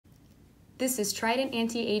This is Trident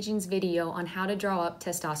Anti-Aging's video on how to draw up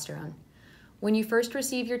testosterone. When you first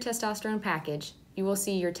receive your testosterone package, you will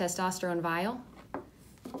see your testosterone vial,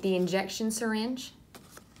 the injection syringe,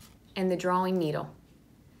 and the drawing needle.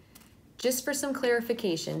 Just for some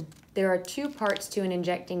clarification, there are two parts to an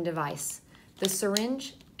injecting device, the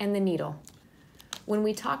syringe and the needle. When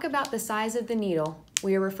we talk about the size of the needle,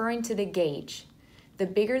 we are referring to the gauge. The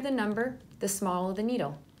bigger the number, the smaller the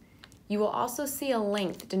needle. You will also see a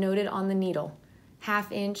length denoted on the needle,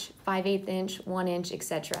 1/2 inch, 5/8 inch, 1 inch,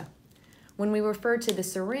 etc. When we refer to the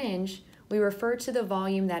syringe, we refer to the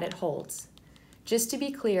volume that it holds. Just to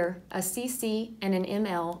be clear, a cc and an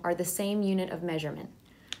ml are the same unit of measurement.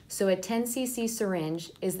 So a 10 cc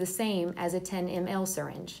syringe is the same as a 10 ml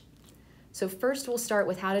syringe. So first we'll start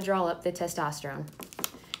with how to draw up the testosterone.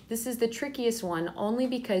 This is the trickiest one only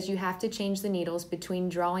because you have to change the needles between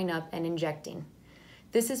drawing up and injecting.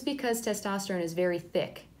 This is because testosterone is very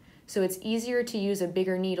thick, so it's easier to use a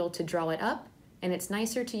bigger needle to draw it up, and it's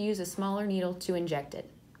nicer to use a smaller needle to inject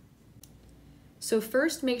it. So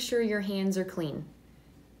first, make sure your hands are clean.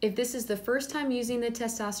 If this is the first time using the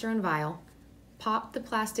testosterone vial, pop the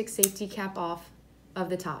plastic safety cap off of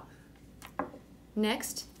the top.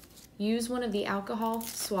 Next, use one of the alcohol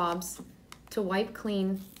swabs to wipe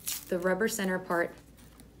clean the rubber center part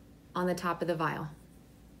on the top of the vial.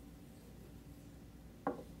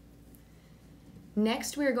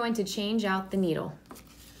 Next, we are going to change out the needle.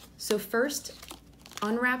 So first,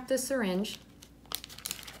 unwrap the syringe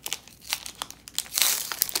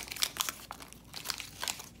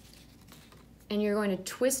and you're going to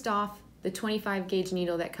twist off the 25 gauge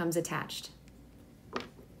needle that comes attached.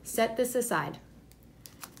 Set this aside.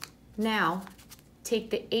 Now, take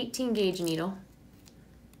the 18 gauge needle,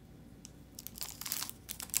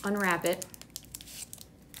 unwrap it,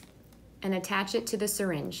 and attach it to the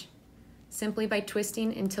syringe, simply by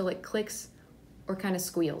twisting until it clicks or kind of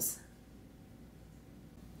squeals.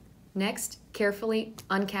 Next, carefully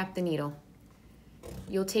uncap the needle.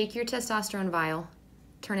 You'll take your testosterone vial,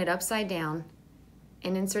 turn it upside down,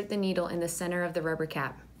 and insert the needle in the center of the rubber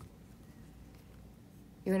cap.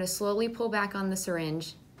 You're going to slowly pull back on the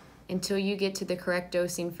syringe until you get to the correct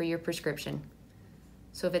dosing for your prescription.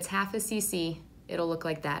 So if it's 1/2 cc, it'll look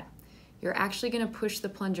like that. You're actually going to push the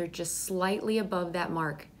plunger just slightly above that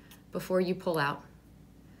mark before you pull out.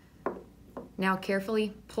 Now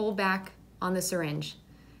carefully pull back on the syringe.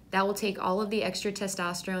 That will take all of the extra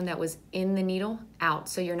testosterone that was in the needle out,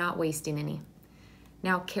 so you're not wasting any.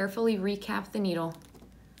 Now carefully recap the needle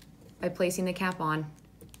by placing the cap on.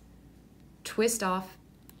 Twist off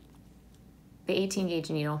the 18 gauge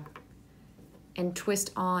needle and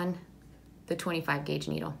twist on the 25 gauge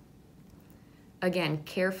needle. Again,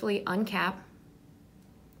 carefully uncap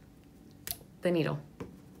the needle.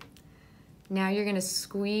 Now you're going to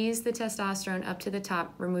squeeze the testosterone up to the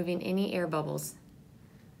top, removing any air bubbles.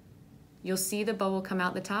 You'll see the bubble come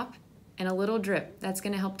out the top and a little drip. That's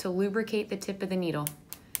going to help to lubricate the tip of the needle.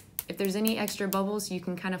 If there's any extra bubbles, you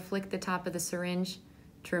can kind of flick the top of the syringe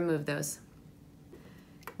to remove those.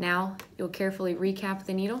 Now you'll carefully recap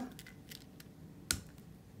the needle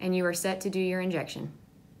and you are set to do your injection.